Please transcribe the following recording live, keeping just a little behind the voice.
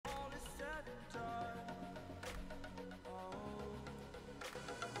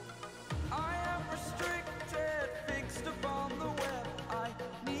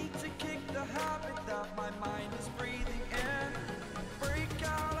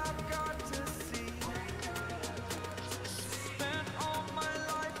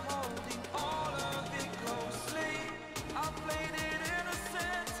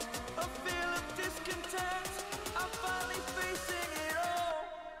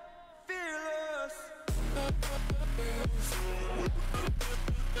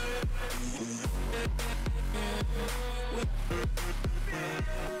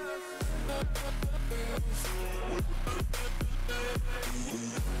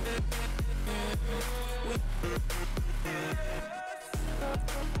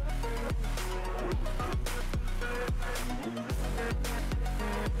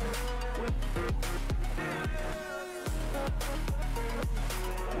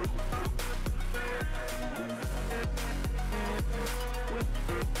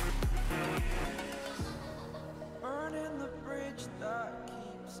Burning the bridge that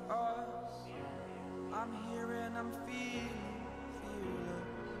keeps us. I'm here and I'm feeling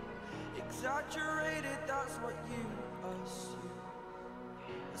exaggerated, that's what you assume.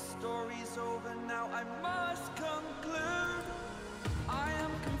 The story's over now, I must conclude. I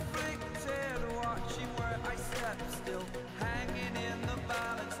am conflicted, watching where I step still, hanging in the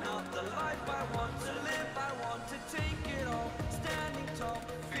balance. Not the life I want to live, I want to take it all, standing tall.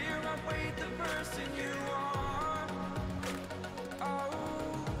 Fear outweighed the person you are.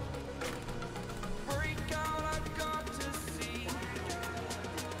 Oh, break out, I've got to see.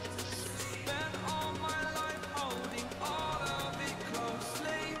 Spent all my life holding all of it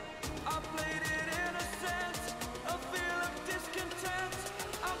closely. I played it in a sense, a feel of discontent.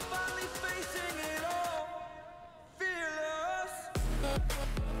 I'm finally facing it all, fearless.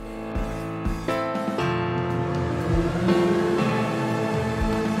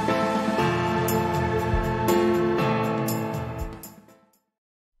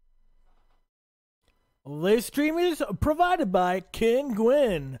 This stream is provided by King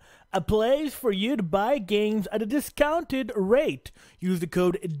Gwyn, a place for you to buy games at a discounted rate. Use the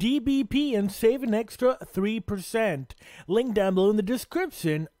code DBP and save an extra 3%. Link down below in the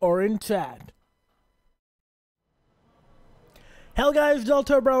description or in chat. Hello guys,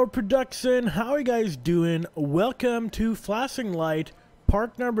 Delta Brower Production. How are you guys doing? Welcome to Flashing Light,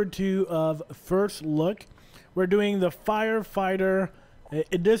 part number 2 of First Look. We're doing the Firefighter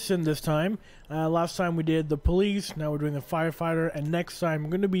edition this time. Last time we did the police, now we're doing the firefighter, and next time we're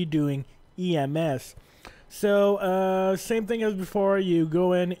going to be doing EMS. So, same thing as before. You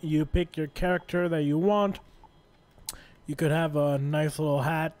go in, you pick your character that you want. You could have a nice little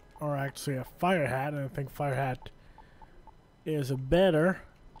hat, or actually a fire hat, and I think fire hat is better.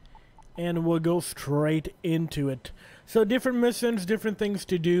 And we'll go straight into it. So, different missions, different things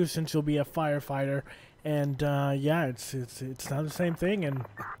to do since you'll be a firefighter. And yeah, it's not the same thing, and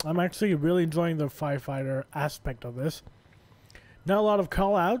I'm actually really enjoying the firefighter aspect of this. Not a lot of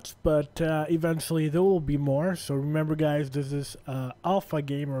call-outs, but eventually there will be more. So remember guys, this is alpha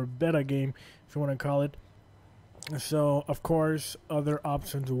game or beta game, if you want to call it. So of course other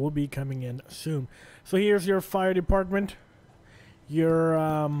options will be coming in soon. So here's your fire department. You're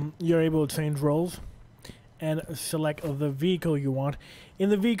able to change roles and select the vehicle you want. In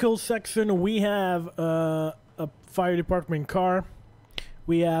the vehicle section, we have a fire department car.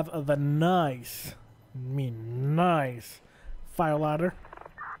 We have the nice fire ladder.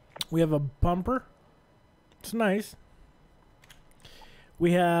 We have a bumper. It's nice.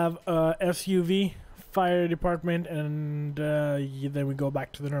 We have a SUV, fire department, and then we go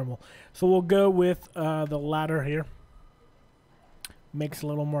back to the normal. So we'll go with the ladder here. Makes a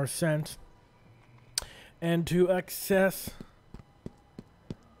little more sense. And to access,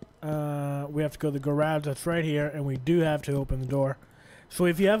 we have to go to the garage that's right here, and we do have to open the door. So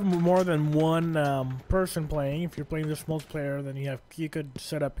if you have more than one person playing, if you're playing this multiplayer, then you could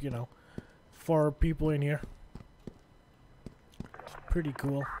set up, 4 people in here. It's pretty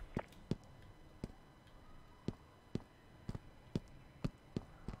cool.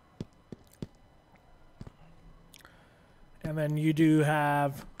 And then you do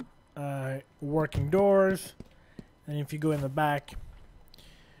have working doors, and if you go in the back,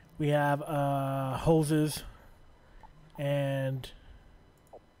 we have hoses and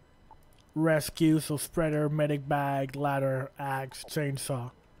rescue, so spreader, medic bag, ladder, axe,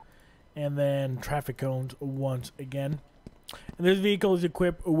 chainsaw, and then traffic cones once again. And this vehicle is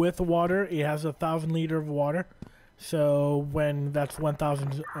equipped with water. It has 1,000 liters of water, so when that's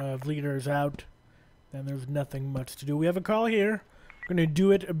 1,000 liters out, then there's nothing much to do. We have a call here. We're going to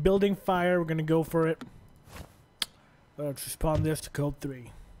do it. A building fire. We're going to go for it. Let's respond this to code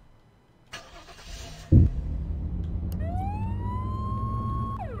 3.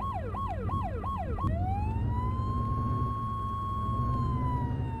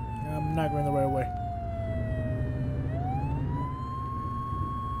 I'm not going the right way.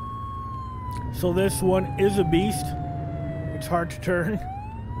 So this one is a beast. It's hard to turn.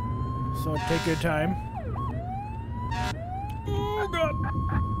 So take your time. Oh god.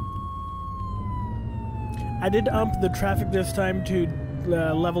 I did ump the traffic this time to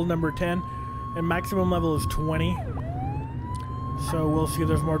level number 10, and maximum level is 20. So we'll see if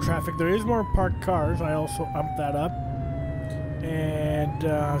there's more traffic. There is more parked cars. I also umped that up. And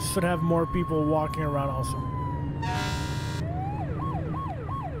should have more people walking around also.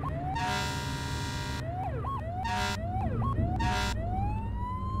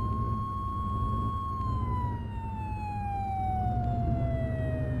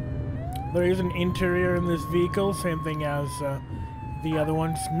 There is an interior in this vehicle, same thing as the other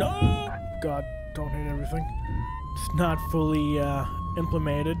ones. No! God, don't hit everything. It's not fully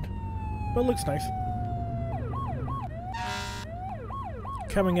implemented, but it looks nice.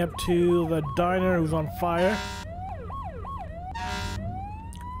 Coming up to the diner who's on fire.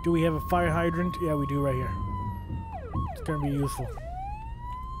 Do we have a fire hydrant? Yeah, we do right here. It's going to be useful.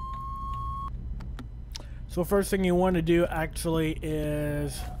 So first thing you want to do actually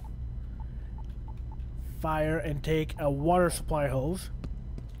is fire and take a water supply hose.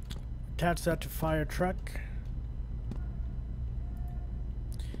 Attach that to fire truck.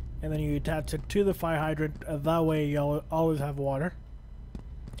 And then you attach it to the fire hydrant. That way you'll always have water.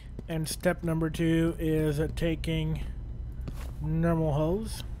 And step number 2 is taking normal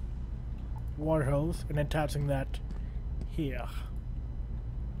hose, water hose, and attaching that here.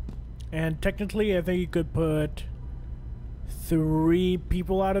 And technically I think you could put 3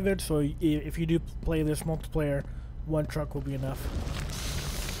 people out of it, so if you do play this multiplayer, 1 truck will be enough.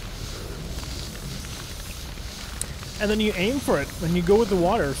 And then you aim for it, and you go with the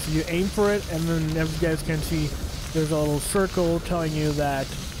water. So you aim for it, and then as you guys can see, there's a little circle telling you that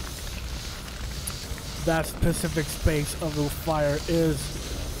that specific space of the fire is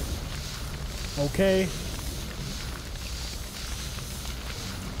okay.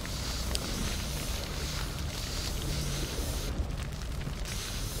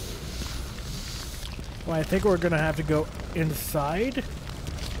 Well, I think we're gonna have to go inside.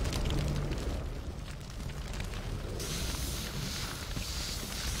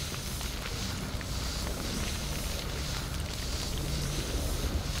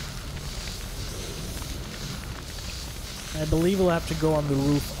 I believe we'll have to go on the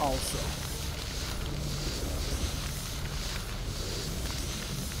roof also.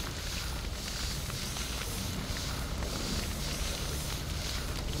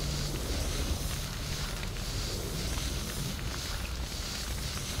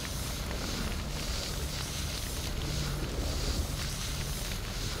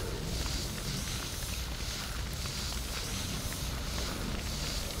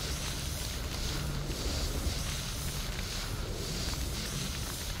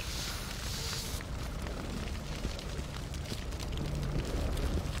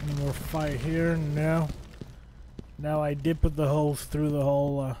 More fire here. Now I did put the hose through the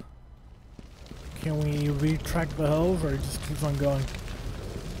hole. Can we retract the hose, or it just keeps on going?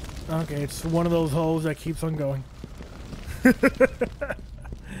 Okay, it's one of those holes that keeps on going.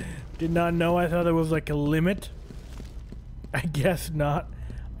 Did not know. I thought there was like a limit. I guess not.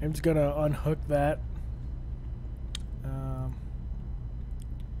 I'm just gonna unhook that and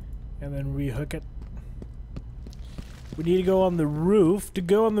then rehook it. We need to go on the roof. To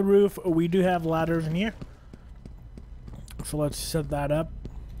go on the roof, we do have ladders in here. So let's set that up.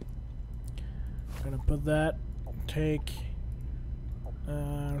 I'm gonna put that. Take.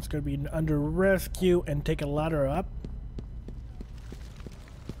 It's gonna be under rescue and take a ladder up.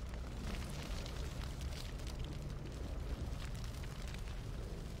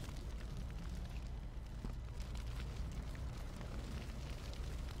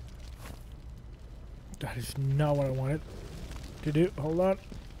 That is not what I wanted to do. Hold on.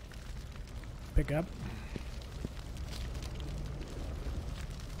 Pick up.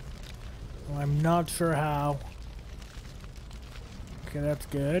 Well, I'm not sure how. Okay, that's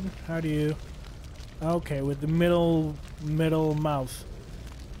good. How do you... Okay, with the middle mouse.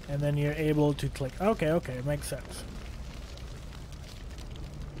 And then you're able to click. Okay, it makes sense.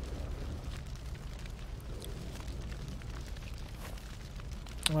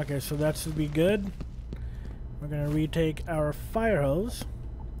 Okay, so that should be good. We're going to retake our fire hose.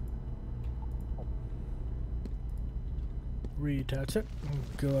 Reattach it.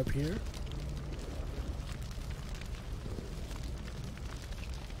 And go up here.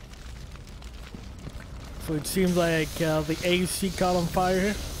 So it seems like the AC caught on fire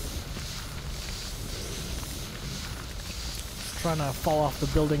here. Just trying to fall off the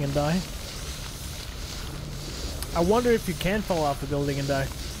building and die. I wonder if you can fall off the building and die.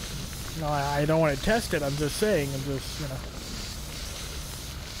 No, I don't want to test it. I'm just saying. I'm just, you know.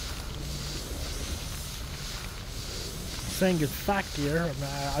 Saying it's fact here.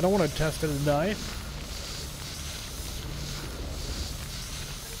 I don't want to test it and die.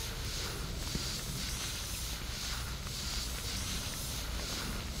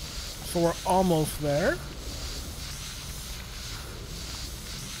 So we're almost there.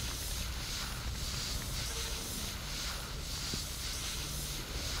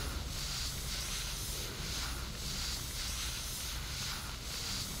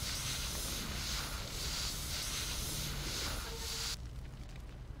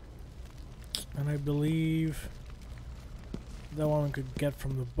 And I believe that one we could get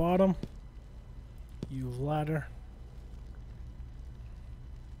from the bottom. Use ladder.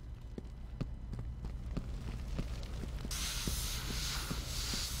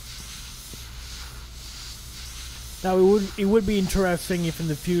 Now it would be interesting if in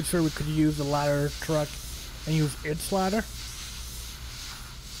the future we could use the ladder truck and use its ladder.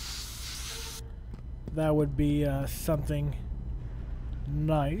 That would be something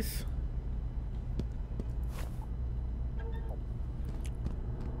nice.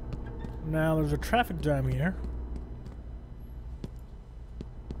 Now there's a traffic jam here.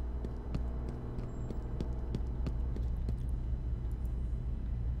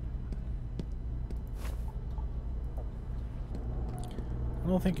 I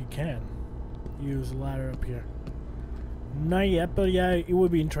don't think you can use a ladder up here. Not yet, but yeah, it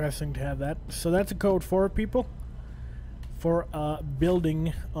would be interesting to have that. So that's a code for people for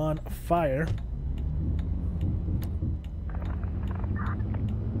building on fire.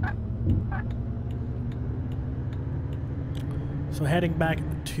 So heading back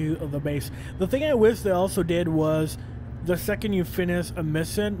to the base. The thing I wish they also did was the second you finish a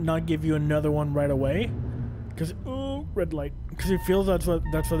mission, not give you another one right away. Because, ooh, red light. Because it feels that's what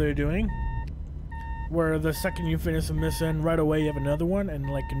they're doing. Where the second you finish a mission, right away you have another one. And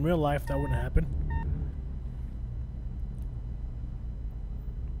like in real life, that wouldn't happen.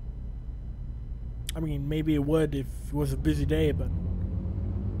 I mean, maybe it would if it was a busy day, but...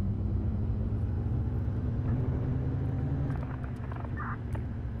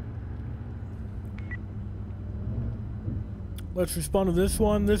 Let's respond to this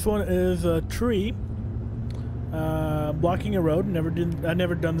one. This one is a tree blocking a road. I've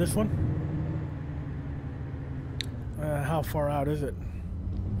never done this one. How far out is it?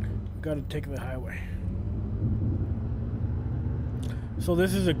 Got to take the highway. So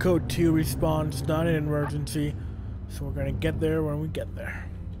this is a code 2 response, not an emergency. So we're gonna get there when we get there.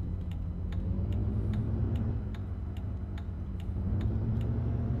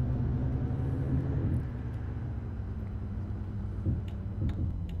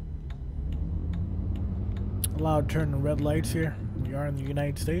 Allowed to turn the red lights here. We are in the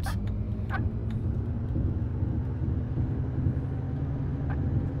United States.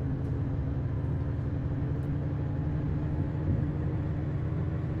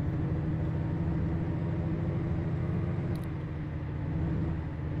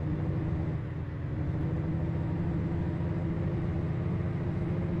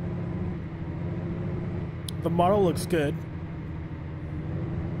 The model looks good.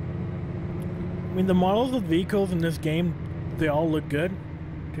 I mean, the models of vehicles in this game, they all look good.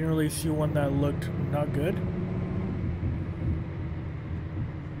 Didn't really see one that looked not good.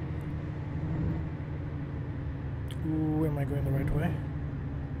 Ooh, am I going the right way?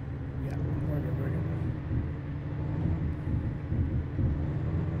 Yeah, we're good, we're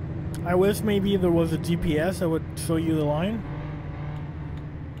good. I wish maybe there was a GPS that would show you the line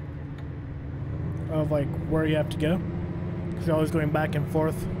of like where you have to go. Because you're always going back and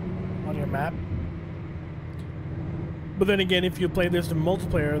forth on your map. But then again, if you play this in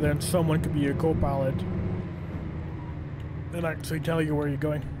multiplayer, then someone could be your co-pilot and actually tell you where you're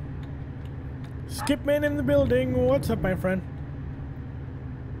going. Skipman in the building. What's up, my friend?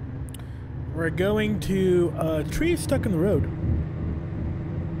 We're going to a tree stuck in the road.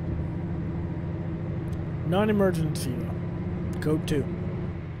 Non-emergency though. Code 2.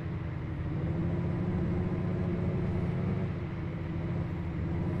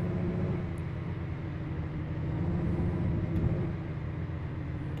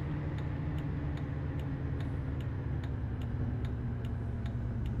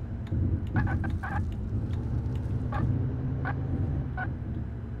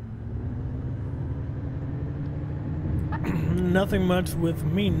 Nothing much with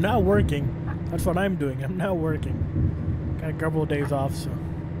me not working. That's what I'm doing. I'm not working. Got a couple of days off, so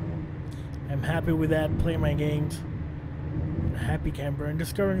I'm happy with that. Playing my games. Happy camper and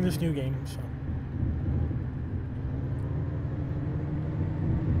discovering this new game.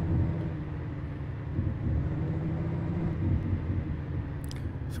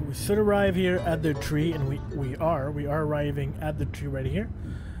 So we should arrive here at the tree, and we are arriving at the tree right here.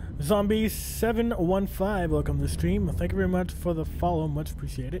 Zombie715, welcome to the stream. Thank you very much for the follow, much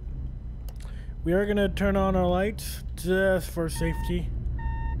appreciated. We are gonna turn on our lights just for safety.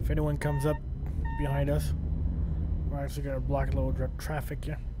 If If anyone comes up behind us, we're actually gonna block a little traffic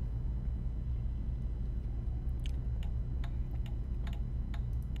here.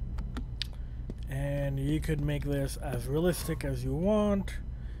 And you could make this as realistic as you want.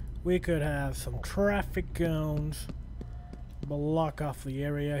 We could have some traffic cones block off the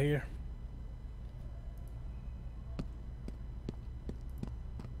area here.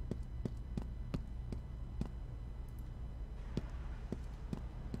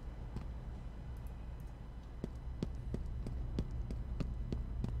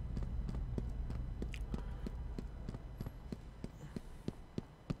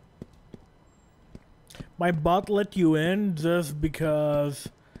 My bot let you in just because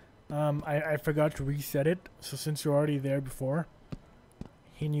I forgot to reset it. So since you're already there before,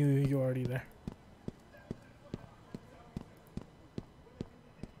 he knew you were already there.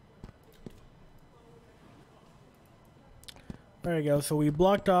 There you go. So we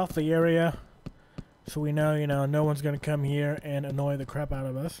blocked off the area. So we know, no one's going to come here and annoy the crap out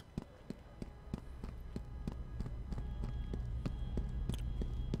of us.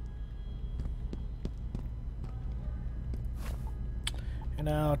 And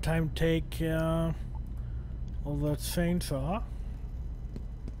now time to take the chainsaw.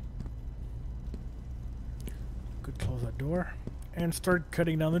 Could close that door and start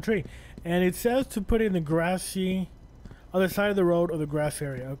cutting down the tree. And it says to put it in the grassy, other side of the road or the grass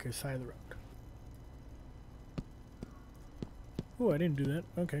area. Okay, side of the road. Oh, I didn't do that.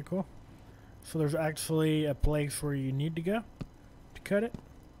 Okay, cool. So there's actually a place where you need to go to cut it.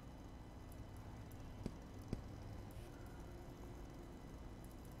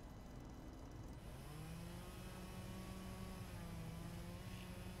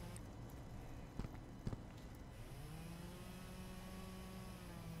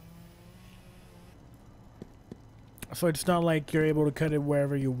 So it's not like you're able to cut it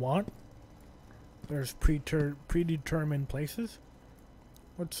wherever you want. There's predetermined places.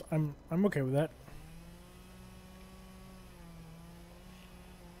 I'm okay with that.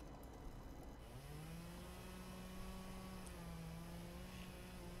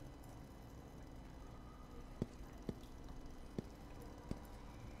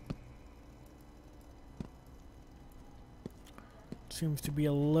 Seems to be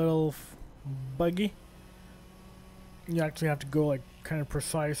a little buggy. You actually have to go like kind of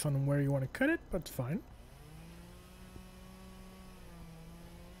precise on where you want to cut it, but it's fine.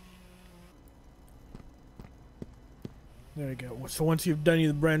 There you go. So once you've done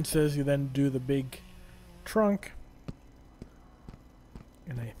the branches, you then do the big trunk.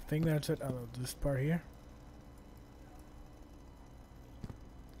 And I think that's it. Oh, this part here.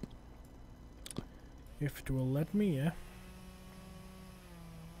 If it will let me, yeah.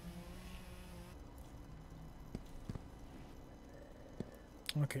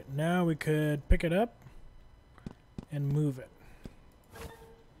 Okay, now we could pick it up and move it.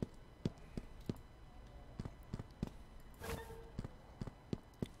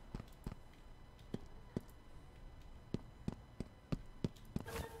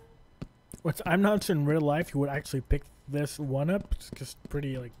 I'm not sure in real life you would actually pick this one up. It's just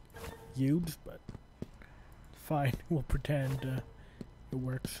pretty like huge, but fine. We'll pretend it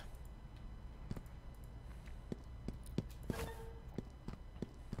works.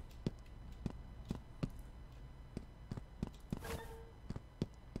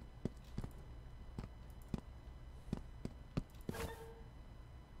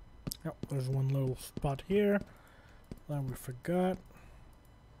 Oh, there's one little spot here that we forgot.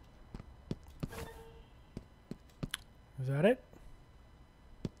 Is that it?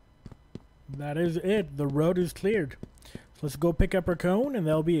 That is it. The road is cleared. So let's go pick up our cone, and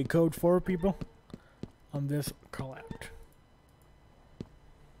there'll be a code for people on this call out.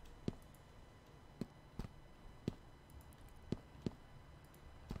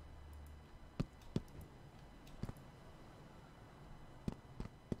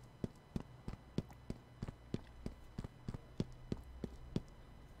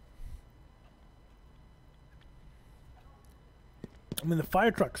 I mean, the fire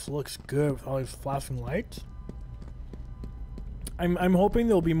trucks looks good with all these flashing lights. I'm hoping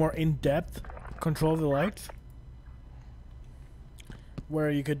there'll be more in-depth control of the lights, where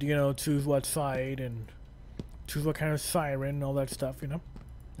you could, choose what side and choose what kind of siren and all that stuff,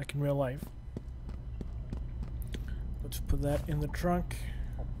 like in real life. Let's put that in the trunk.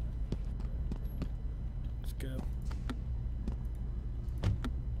 Let's go.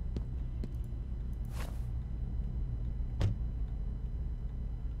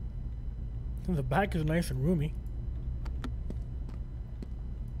 The back is nice and roomy.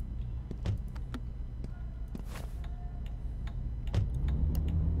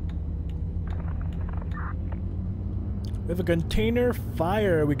 have a container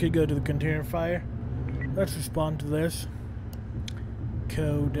fire. We could go to the container fire. Let's respond to this.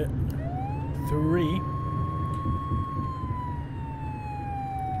 Code 3.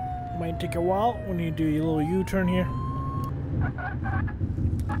 Might take a while when you do your little U-turn here.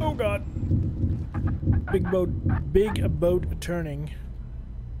 Oh god. Big boat turning.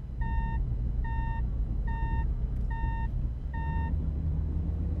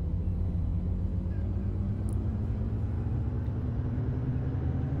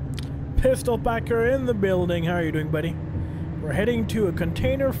 Pistol Packer in the building. How are you doing, buddy? We're heading to a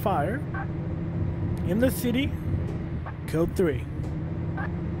container fire in the city. Code 3.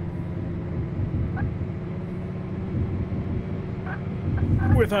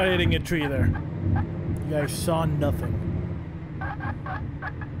 Without hitting a tree there. You guys saw nothing.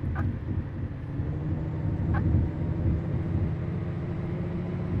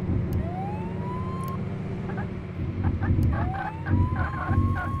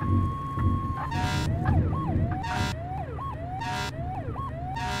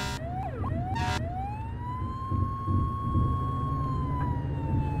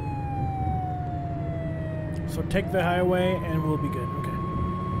 So take the highway and we'll be good. Okay.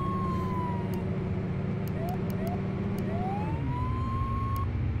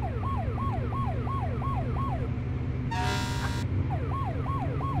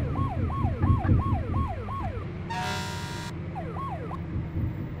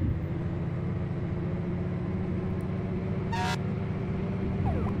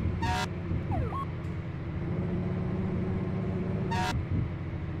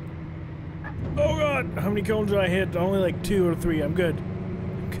 Oh god, how many cones did I hit? Only like 2 or 3. I'm good.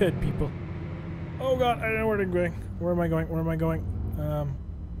 Good, people. Oh god, I don't know where I'm going. Where am I going? Where am I going?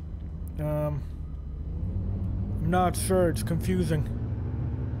 I'm not sure. It's confusing.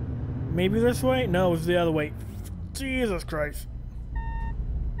 Maybe this way? No, it's the other way. Jesus Christ.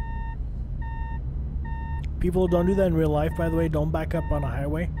 People, don't do that in real life, by the way. Don't back up on a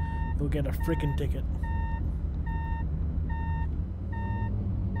highway. You'll get a freaking ticket.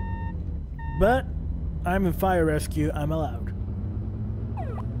 But I'm in fire rescue. I'm allowed.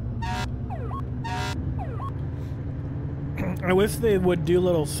 I wish they would do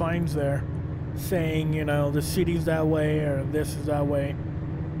little signs there saying, you know, the city's that way or this is that way.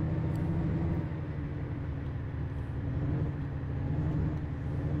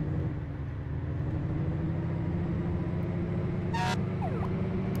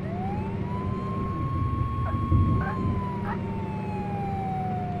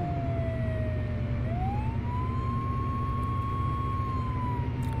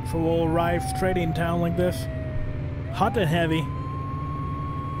 So we'll arrive straight in town like this. Hot and heavy.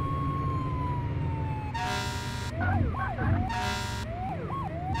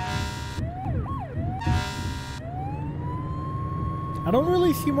 I don't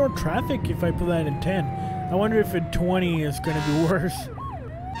really see more traffic if I put that in 10. I wonder if in 20 is going to be worse.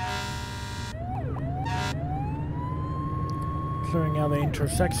 Clearing out the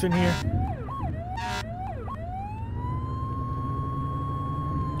intersection here.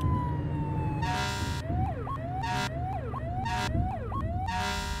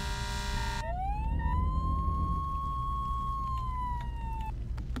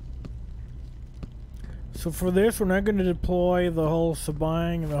 So for this, we're not going to deploy the whole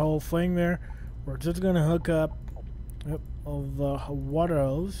shebang and the whole thing there. We're just going to hook up all the water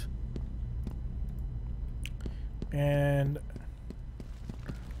hose. And,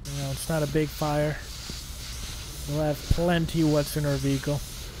 you know, it's not a big fire. We'll have plenty what's in our vehicle.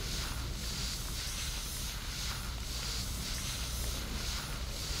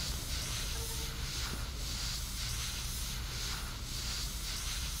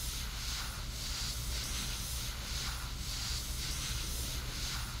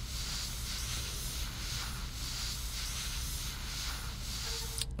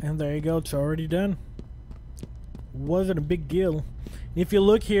 And there you go, it's already done. Wasn't a big deal. If you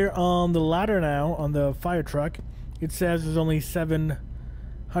look here on the ladder now, on the fire truck, it says there's only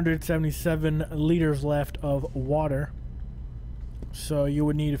 777 liters left of water. So you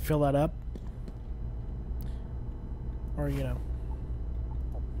would need to fill that up. Or, you know.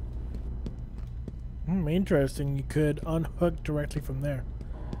 Interesting, you could unhook directly from there.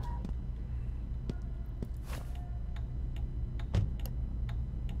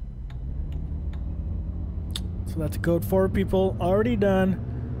 So that's code 4, people. Already done.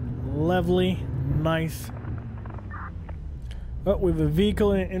 Lovely. Nice. Oh, we have a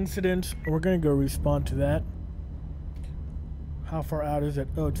vehicle incident. We're going to go respond to that. How far out is it?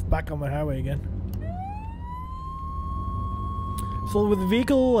 Oh, it's back on the highway again. So with the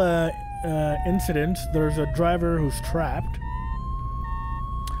vehicle incidents, there's a driver who's trapped.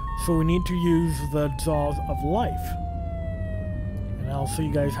 So we need to use the jaws of life. And I'll show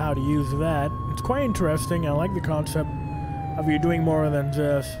you guys how to use that. It's quite interesting. I like the concept of you doing more than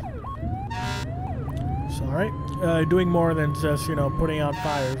just... Sorry. Doing more than just, you know, putting out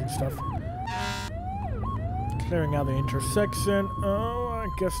fires and stuff. Clearing out the intersection. Oh, I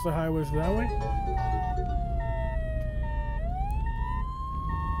guess the highway's that way.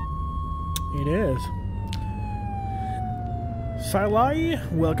 It is. Silai,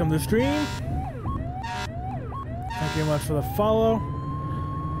 welcome to the stream. Thank you very much for the follow.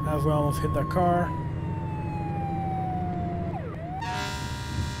 As we almost hit that car.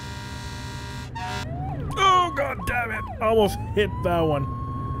 Oh, god damn it! Almost hit that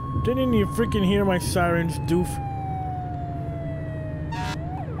one. Didn't you freaking hear my sirens, doof?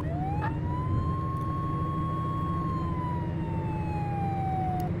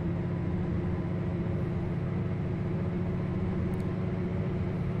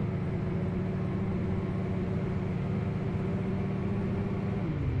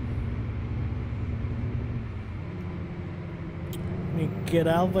 Get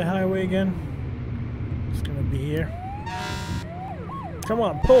out of the highway again. It's gonna be here. Come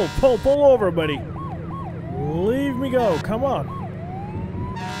on, pull over, buddy. Leave me go. Come on.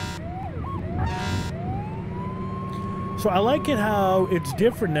 So I like it how it's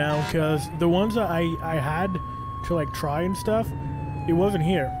different now, because the ones that I had to like try and stuff, it wasn't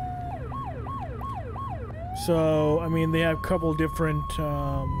here. So I mean, they have a couple different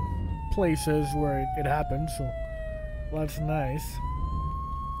places where it happens. So that's nice.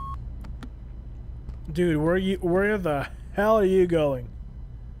 Dude, where the hell are you going?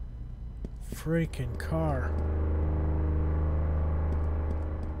 Freaking car.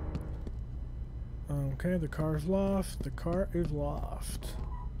 Okay, the car's lost. The car is lost.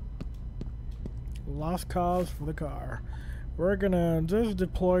 Lost cause for the car. We're gonna just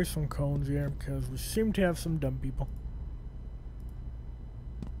deploy some cones here because we seem to have some dumb people.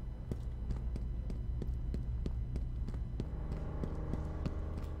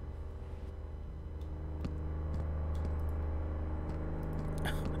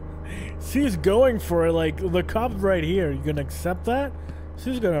 She's going for it, like, the cop's right here. You gonna accept that?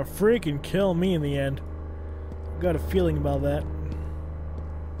 She's gonna freaking kill me in the end. I've got a feeling about that.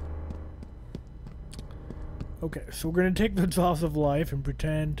 Okay, so we're gonna take the jaws of life and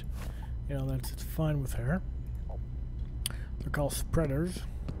pretend, you know, that it's fine with her. They're called spreaders.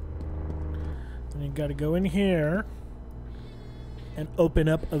 And you gotta go in here and open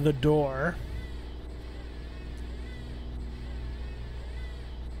up the door.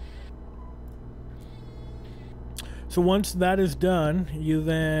 So once that is done, you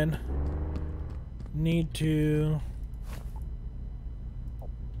then need to...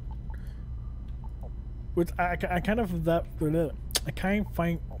 I can't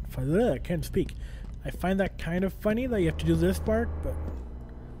speak. I find that kind of funny that you have to do this part, but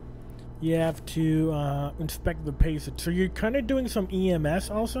you have to inspect the pace. So you're kind of doing some EMS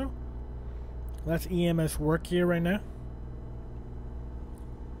also. That's EMS work here right now.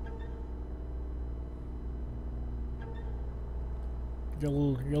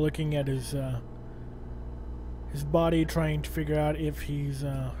 You're looking at his body, trying to figure out if he's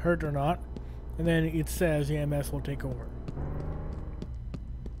hurt or not, and then it says EMS will take over.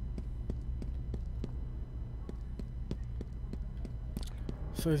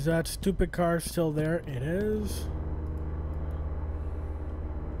 So is that stupid car still there? It is.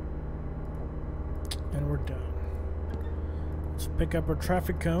 And we're done. Let's pick up our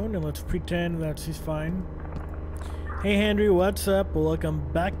traffic cone and let's pretend that she's fine. Hey Henry, what's up?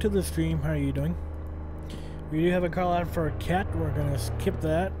 Welcome back to the stream. How are you doing? We do have a call out for a cat. We're gonna skip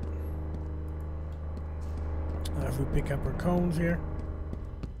that. As we pick up our cones here.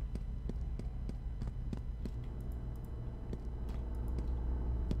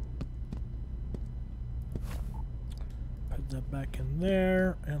 Put that back in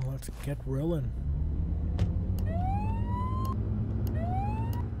there and let's get rolling.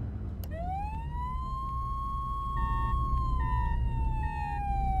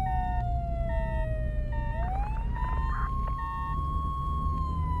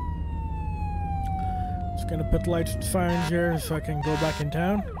 Gonna put lights and signs here so I can go back in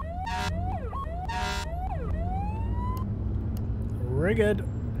town. Very good.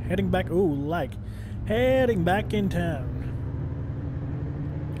 Heading back. Ooh, like. Heading back in town.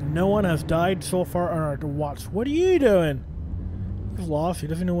 No one has died so far on our watch. What are you doing? He's lost. He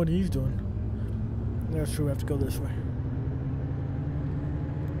doesn't know what he's doing. That's true. We have to go this way.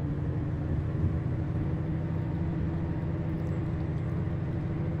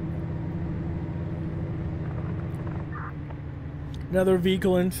 another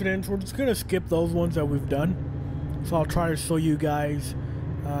vehicle incident. We're just gonna skip those ones that we've done. So I'll try to show you guys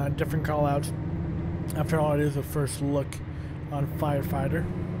different callouts. After all, it is a first look on Firefighter.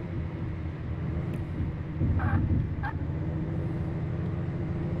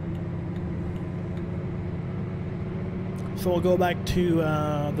 So we'll go back to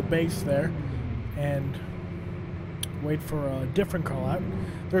the base there and wait for a different call out.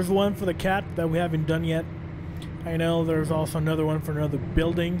 There's one for the cat that we haven't done yet. I know there's also another one for another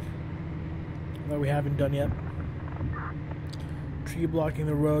building that we haven't done yet. Tree blocking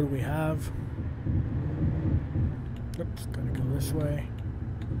the road we have. Oops, gotta go this way.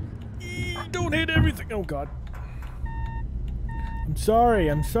 Don't hit everything. Oh god. I'm sorry,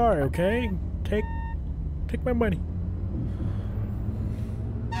 okay? Take my money.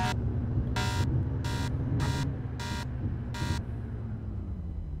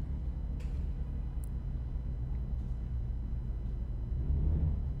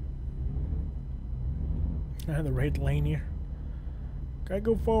 I have the right lane here. Gotta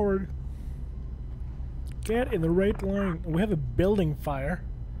go forward. Get in the right line. We have a building fire.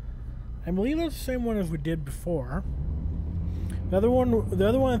 I believe that's the same one as we did before. The other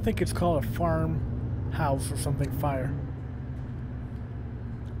one I think it's called a farmhouse or something fire.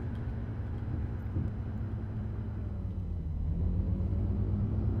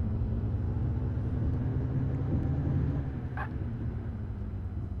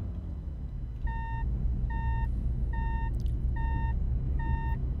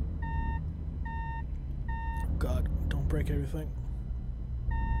 God, don't break everything.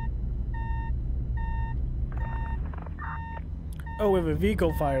 Oh, we have a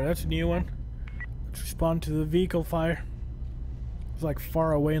vehicle fire. That's a new one. Let's respond to the vehicle fire. It's like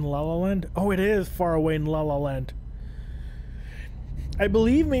far away in La La Land. Oh, it is far away in La La Land. I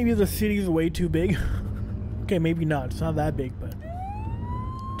believe maybe the city is way too big. Okay, maybe not. It's not that big, but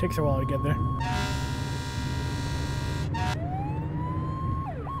it takes a while to get there.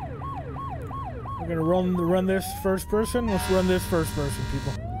 We're gonna run this first person. Let's run this first person,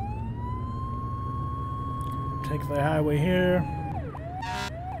 people. Take the highway here.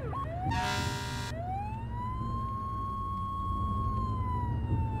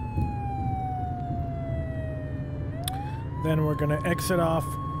 Then we're gonna exit off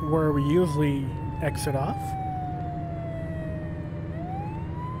where we usually exit off.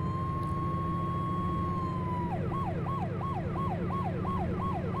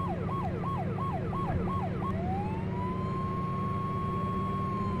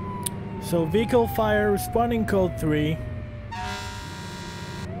 So vehicle fire, responding code 3.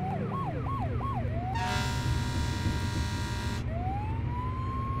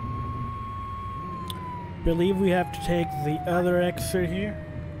 Believe we have to take the other exit here.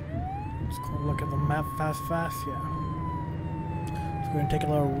 Let's go look at the map fast, yeah. So we're gonna take a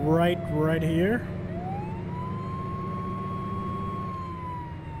little right here.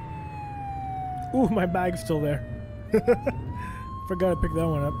 Ooh, my bag's still there. Forgot to pick that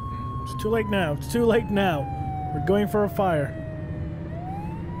one up. It's too late now. It's too late now. We're going for a fire.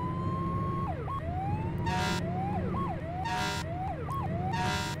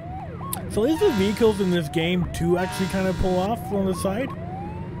 So these are vehicles in this game to actually kind of pull off on the side.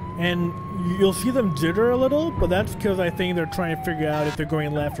 And you'll see them jitter a little, but that's because I think they're trying to figure out if they're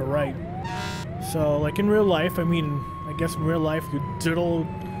going left or right. So like in real life, I mean, I guess in real life you diddle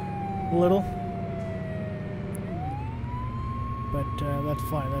a little. But that's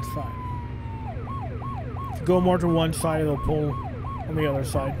fine, that's fine. If you go more to one side, it'll pull on the other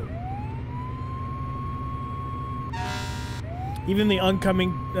side. Even the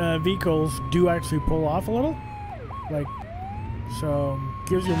oncoming vehicles do actually pull off a little. Like, so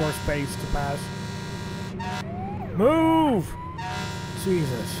gives you more space to pass. Move!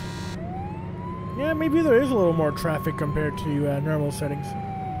 Jesus. Yeah, maybe there is a little more traffic compared to normal settings.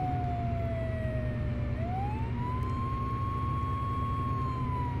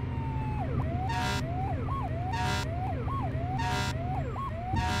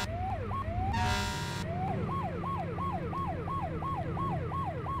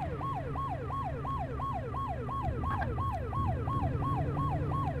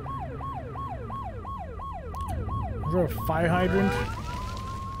 Is there a fire hydrant?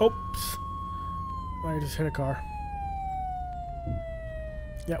 Oops. I just hit a car.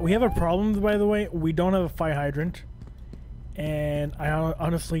 Yeah, we have a problem, by the way. We don't have a fire hydrant. And I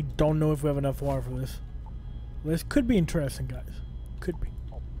honestly don't know if we have enough water for this. This could be interesting, guys. Could be.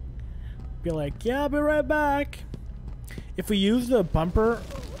 Be like, yeah, I'll be right back. If we use the bumper,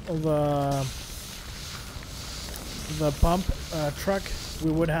 the pump truck,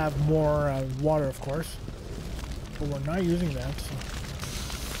 we would have more water, of course. but we're not using that, so.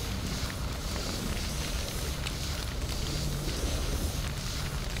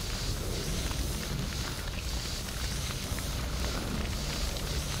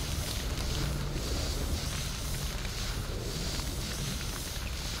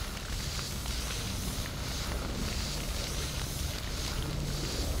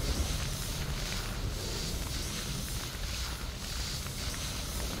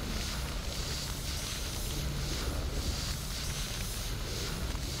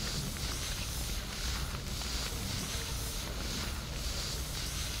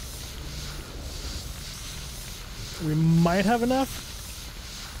 We might have enough.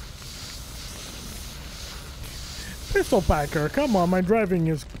 Pistol Packer, come on, my driving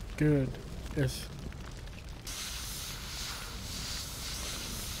is good. Yes.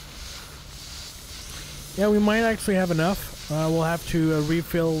 Yeah, we might actually have enough. We'll have to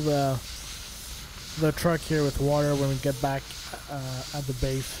refill the truck here with water when we get back at the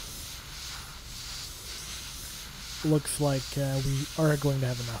base. Looks like we are going to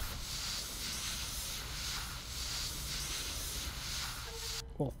have enough.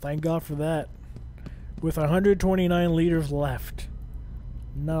 Well, thank God for that. With 129 liters left.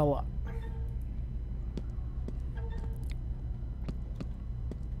 Not a lot.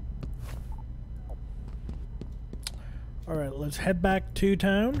 Alright, let's head back to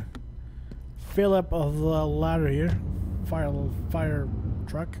town. Fill up the ladder here. Fire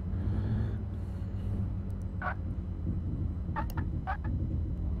truck.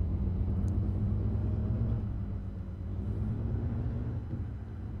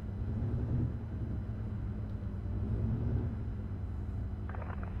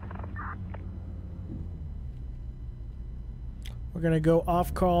 We're gonna go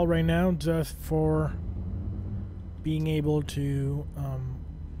off call right now just for being able to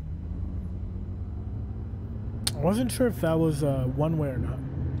I wasn't sure if that was one way or not.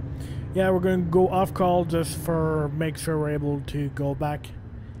 Yeah, we're gonna go off call just for make sure we're able to go back,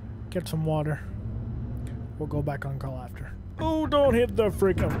 get some water. We'll go back on call after. Oh, don't hit the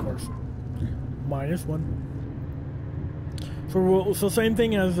freak, of course. -1. So same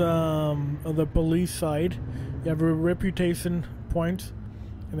thing as the police side. You have a reputation point,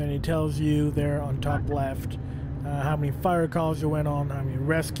 and then it tells you there on top left how many fire calls you went on, how many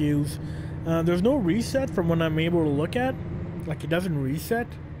rescues. There's no reset from what I'm able to look at. Like, it doesn't reset,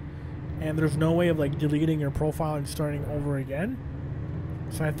 and there's no way of like deleting your profile and starting over again.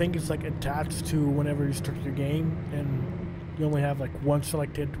 So I think it's like attached to whenever you start your game, and you only have like one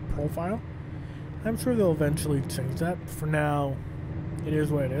selected profile. I'm sure they'll eventually change that. For now, it is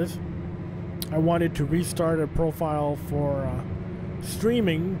what it is. I wanted to restart a profile for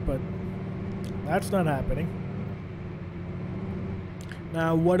streaming, but that's not happening.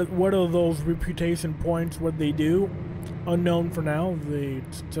 Now, what are those reputation points? What they do? Unknown for now.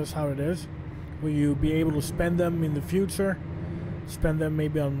 It's just how it is. Will you be able to spend them in the future? Spend them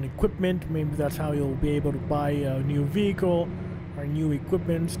maybe on equipment. Maybe that's how you'll be able to buy a new vehicle or new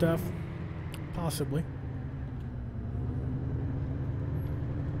equipment and stuff. Possibly.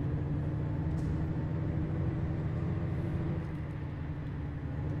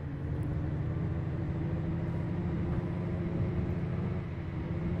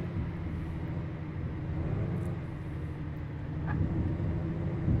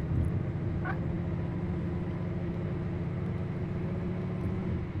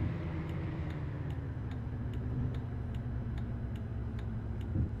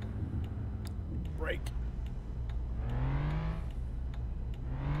 Break.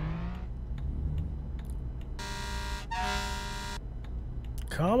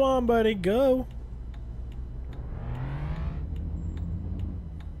 Come on, buddy, go.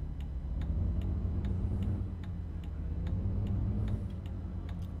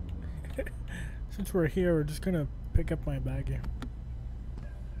 Since we're here, we're just gonna pick up my bag here.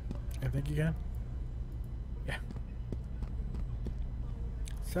 I think you can. Yeah.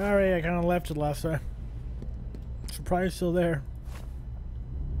 Sorry, I kind of left it last time. Surprise, still there.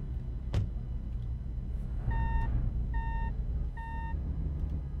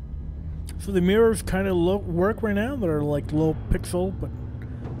 So the mirrors kind of work right now. They're like low pixel, but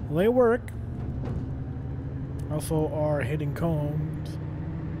they work. Also, are hitting cones.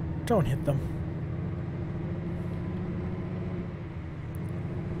 Don't hit them.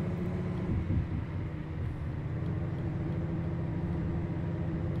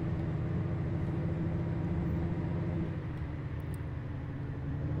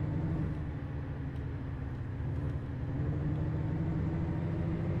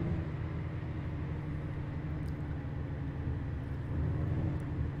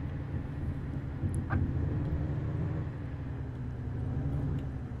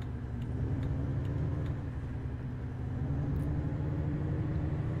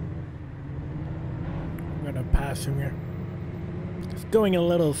 pass him here. It's going a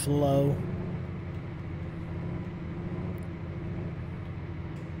little slow.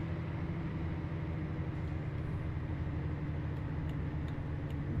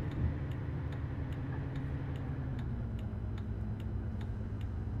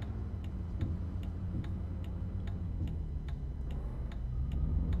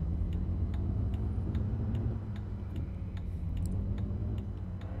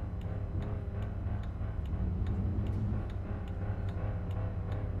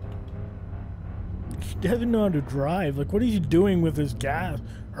 He doesn't know how to drive. Like, what is he doing with his gas?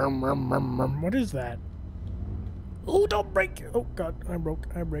 What is that? Oh, don't break! Oh, God, I broke.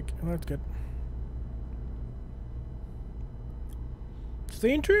 I break. That's good. So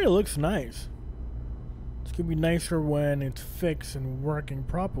the interior looks nice. It's gonna be nicer when it's fixed and working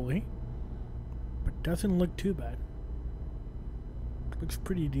properly. But doesn't look too bad. Looks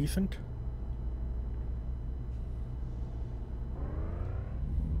pretty decent.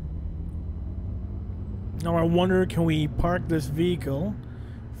 Now I wonder, can we park this vehicle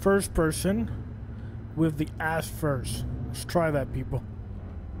first person with the ass first? Let's try that, people.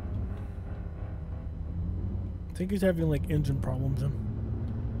 I think he's having like engine problems.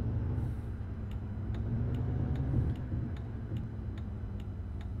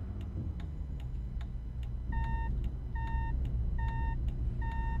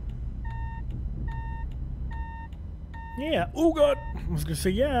 Yeah. Oh God. I was gonna say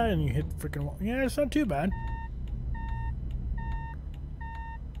yeah, and you hit the freaking wall. Yeah, it's not too bad.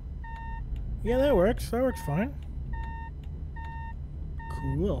 Yeah, that works. That works fine.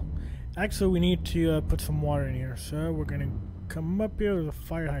 Cool. Actually, we need to put some water in here, so we're gonna come up here with a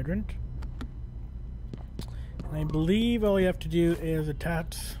fire hydrant. And I believe all you have to do is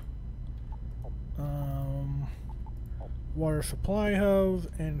attach water supply hose,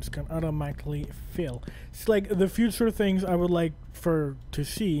 and it's gonna automatically fill. It's like the future things I would like to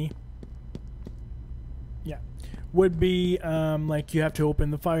see. Yeah, would be like you have to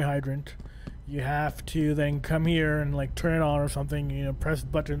open the fire hydrant. You have to then come here and like turn it on or something, you know, press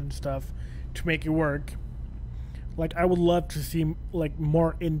buttons and stuff to make it work. Like, I would love to see like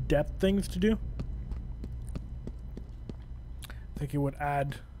more in-depth things to do. I think it would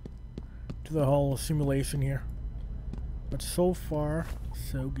add to the whole simulation here. But so far,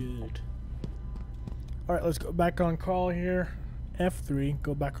 so good. Alright, let's go back on call here. F3,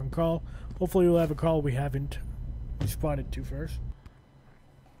 go back on call. Hopefully we'll have a call we haven't responded to first.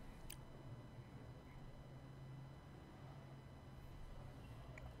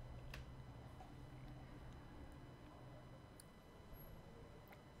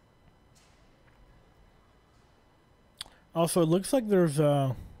 Also, it looks like there's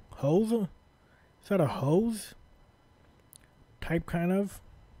a hose. Is that a hose? Type, kind of.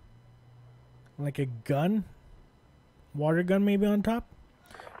 Like a gun? Water gun maybe on top?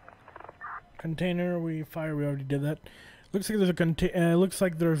 Container, we already did that. Looks like there's a looks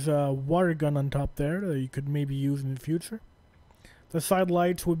like there's a water gun on top there that you could maybe use in the future. The side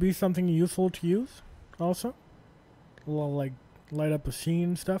lights would be something useful to use also. A little like light up a scene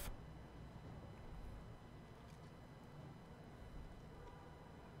and stuff.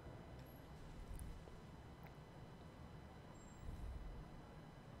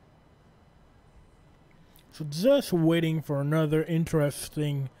 So just waiting for another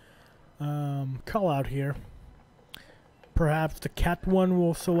interesting call out here. Perhaps the cat one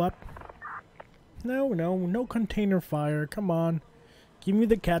will show up. No container fire. Come on. Give me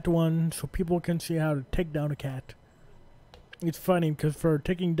the cat one so people can see how to take down a cat. It's funny because for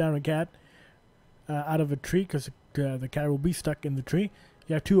taking down a cat out of a tree, because the cat will be stuck in the tree,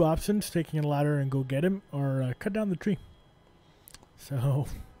 you have two options: taking a ladder and go get him, or cut down the tree. So,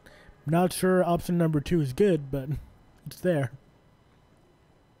 not sure option number 2 is good, but it's there.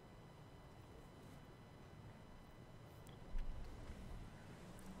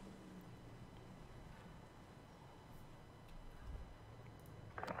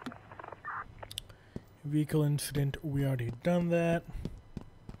 Vehicle incident, we already done that.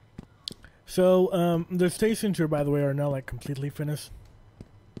 So, the stations here, by the way, are now like completely finished.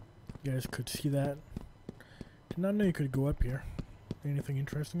 You guys could see that. Did not know you could go up here. Anything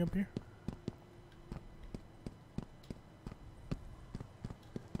interesting up here?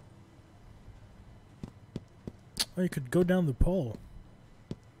 Oh, you could go down the pole.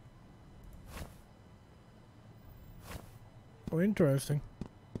 Oh, interesting.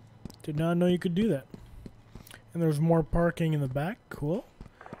 Did not know you could do that. And there's more parking in the back. Cool.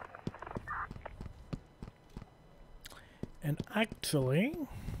 And actually,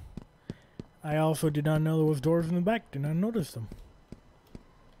 I also did not know there was doors in the back. Did not notice them.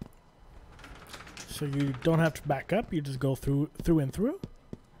 So you don't have to back up, you just go through and through.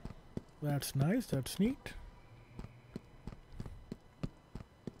 That's nice, that's neat.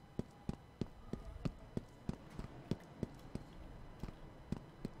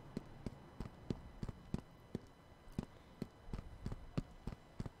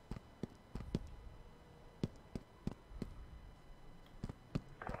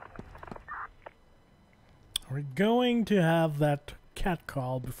 We're going to have that cat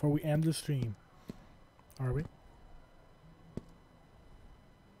call before we end the stream. Are we?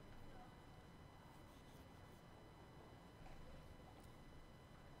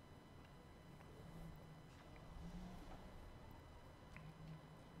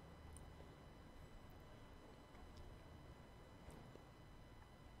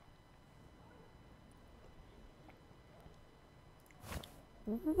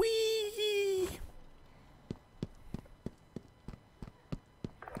 Whee!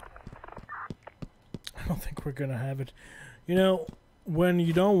 I don't think we're gonna have it. You know, when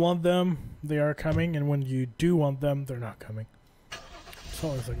you don't want them, they are coming, and when you do want them, they're not coming. It's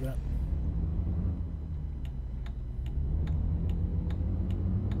always like that.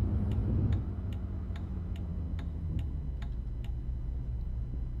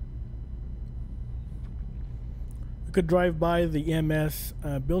 We could drive by the EMS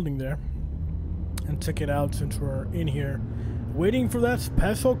building there and check it out since we're in here, waiting for that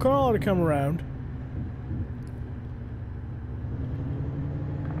special call to come around.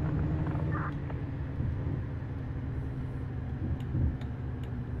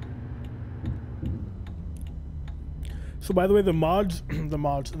 So by the way,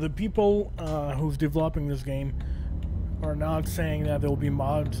 the people who's developing this game are not saying that there will be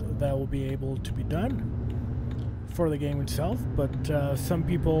mods that will be able to be done for the game itself, but some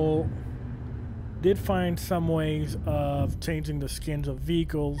people did find some ways of changing the skins of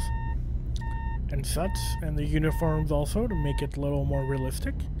vehicles and such, and the uniforms also, to make it a little more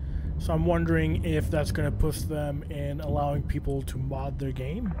realistic. So I'm wondering if that's going to push them in allowing people to mod their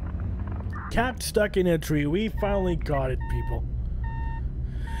game. Cat stuck in a tree. We finally got it, people.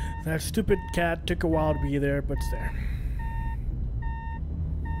 That stupid cat took a while to be there, but it's there.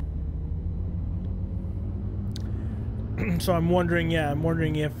 So I'm wondering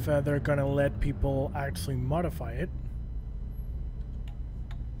if they're gonna let people actually modify it.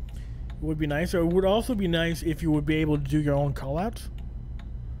 It would be nice. Or it would also be nice if you would be able to do your own callouts,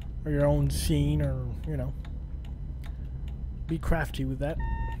 or your own scene, or, you know, be crafty with that.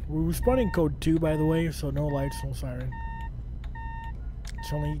 We're responding code 2, by the way, so no lights, no siren.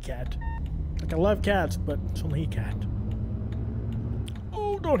 It's only a cat. Like, I love cats, but it's only a cat.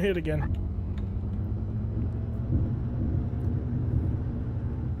 Oh, don't hit again.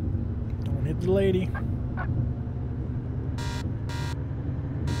 Don't hit the lady.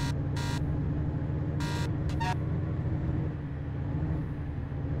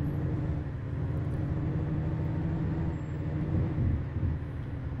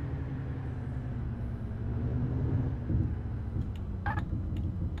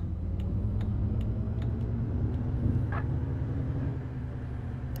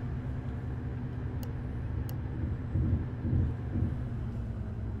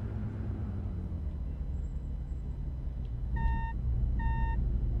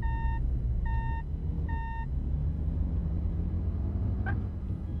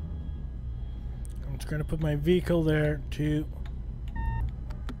 Going to put my vehicle there to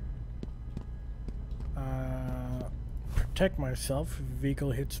protect myself. If the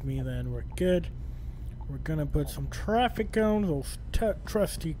vehicle hits me, then we're good. We're going to put some traffic cones, those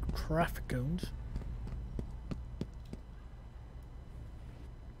trusty traffic cones.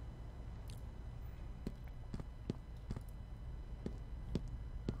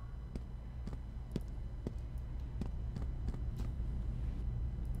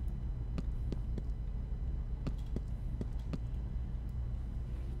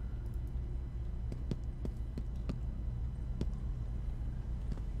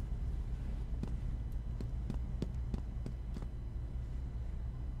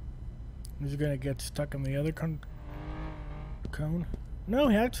 He's gonna get stuck on the other cone. No,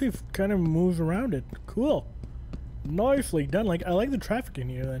 he actually kind of moves around it. Cool. Nicely done. Like, I like the traffic in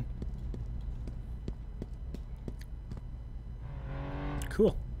here then.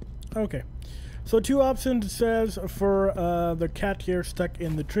 Cool. Okay. So 2 options, it says, for the cat here stuck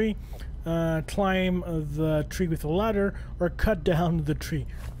in the tree. Climb the tree with a ladder or cut down the tree.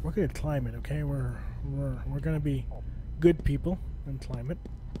 We're gonna climb it, okay? We're gonna be good people and climb it.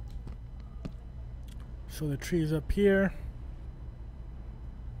 So the tree is up here.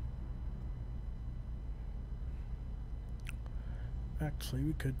 Actually,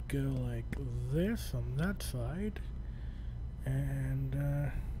 we could go like this on that side, and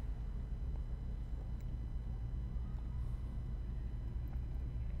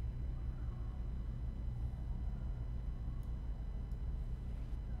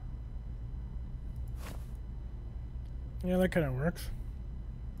yeah, that kind of works.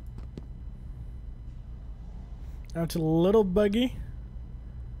 Now it's a little buggy.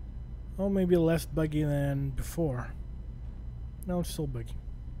 Oh, maybe less buggy than before. No, it's still buggy.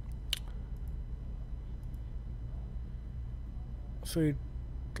 So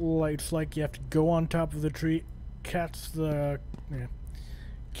it's like you have to go on top of the tree, catch the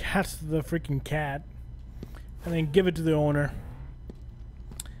freaking cat, and then give it to the owner,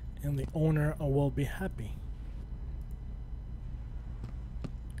 and the owner will be happy.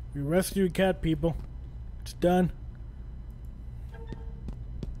 We rescued cat, people. It's done.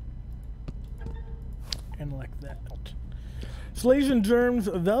 And like that. So ladies and germs,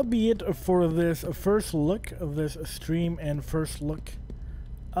 that'll be it for this first look of this stream and first look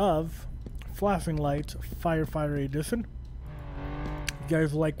of Flashing Lights Firefighter Edition. If you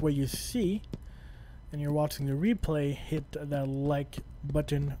guys like what you see and you're watching the replay, hit that like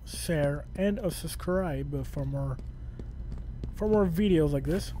button, share, and subscribe for more videos like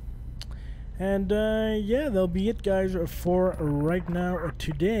this. And yeah, that'll be it, guys, for right now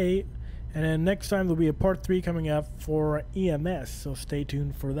today. And then next time there'll be a part 3 coming up for EMS, so stay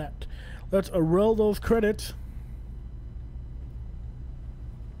tuned for that. Let's roll those credits.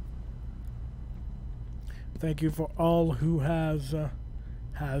 Thank you for all who have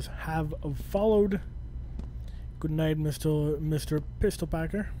followed. Good night, Mr. Pistol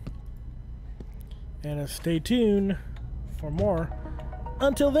Packer. And stay tuned for more.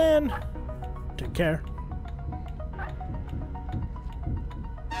 Until then, take care.